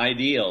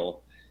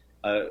ideal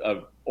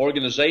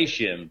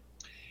organization.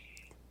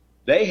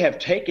 They have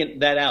taken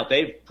that out.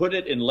 They've put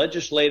it in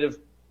legislation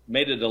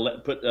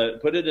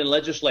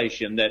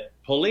that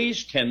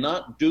police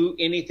cannot do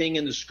anything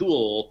in the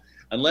school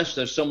unless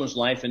there's someone's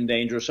life in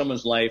danger,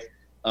 someone's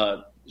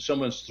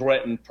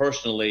threatened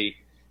personally.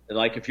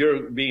 Like if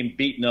you're being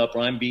beaten up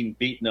or I'm being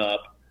beaten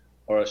up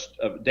or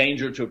a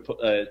danger to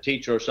a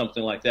teacher or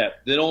something like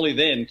that, then only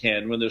then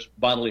when there's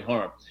bodily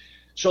harm.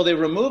 So they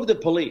removed the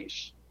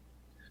police.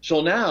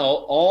 So now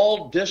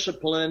all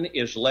discipline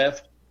is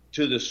left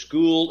to the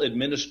school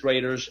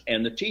administrators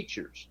and the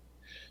teachers.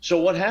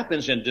 So what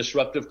happens in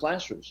disruptive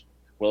classrooms?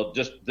 Well,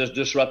 this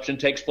disruption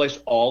takes place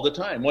all the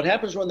time. What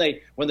happens when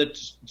the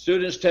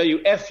students tell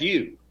you F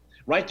you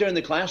right there in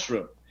the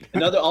classroom?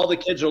 And all the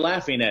kids are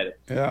laughing at it.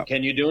 Yeah.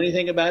 Can you do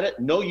anything about it?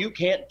 No, you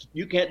can't.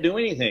 You can't do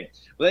anything.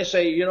 Well, they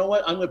say, you know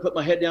what? I'm going to put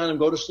my head down and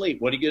go to sleep.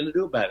 What are you going to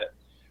do about it?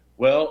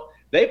 Well,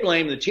 they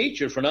blame the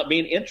teacher for not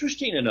being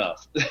interesting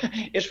enough.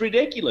 It's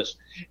ridiculous.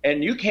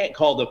 And you can't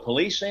call the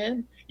police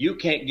in. You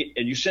can't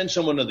and you send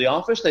someone to the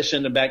office. They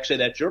send them back, say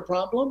that's your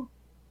problem.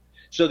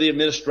 So the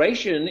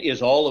administration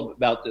is all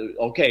about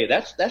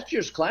that's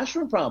your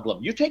classroom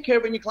problem. You take care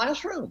of it in your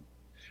classroom.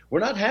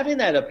 We're not having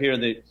that up here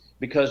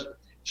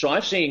So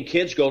I've seen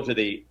kids go to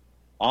the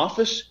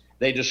office.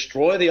 They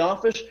destroy the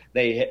office.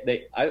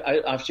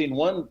 I've seen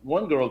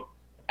one girl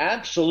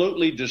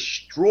absolutely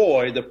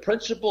destroy the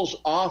principal's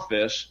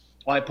office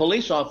by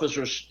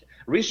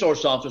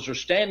resource officers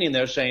standing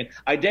there saying,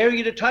 "I dare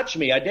you to touch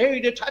me. I dare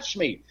you to touch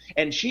me."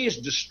 And she is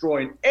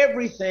destroying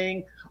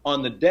everything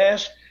on the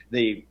desk,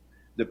 the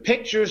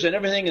pictures and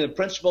everything, and the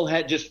principal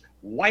had just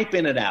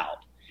wiping it out.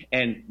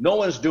 And no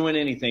one's doing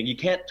anything. You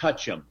can't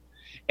touch them.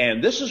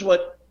 And this is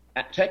what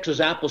Texas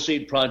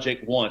Appleseed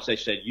Project wants. They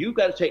said, you've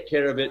got to take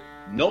care of it.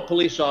 No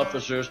police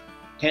officers,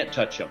 can't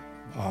touch them.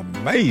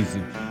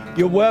 Amazing.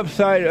 Your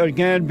website,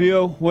 again,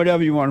 Bill,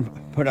 whatever you want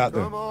to put out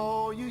there.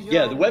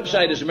 Yeah, the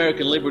website is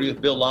American Liberty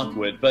with Bill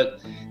Lockwood, but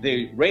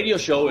the radio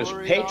show is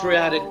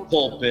Patriotic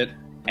Pulpit,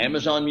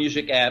 Amazon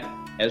Music app,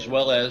 as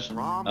well as the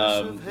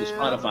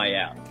Spotify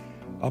app.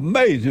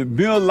 Amazing.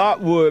 Bill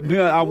Lockwood.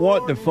 Bill, I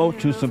want the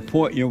folks to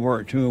support your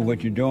work, too, and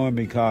what you're doing,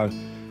 because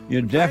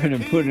you're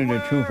definitely putting the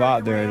truth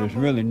out there that's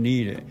really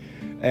needed.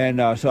 And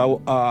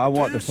so I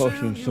want the folks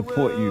to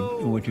support you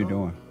in what you're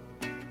doing.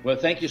 Well,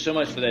 thank you so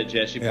much for that,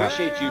 Jesse.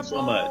 Appreciate you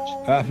so much.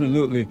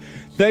 Absolutely.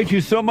 Thank you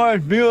so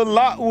much, Bill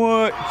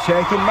Lockwood.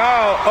 Check him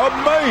out.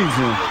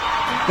 Amazing.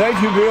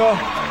 Thank you, Bill.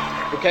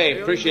 Okay,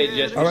 appreciate it,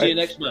 Jesse. We'll see you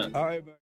next month. All right.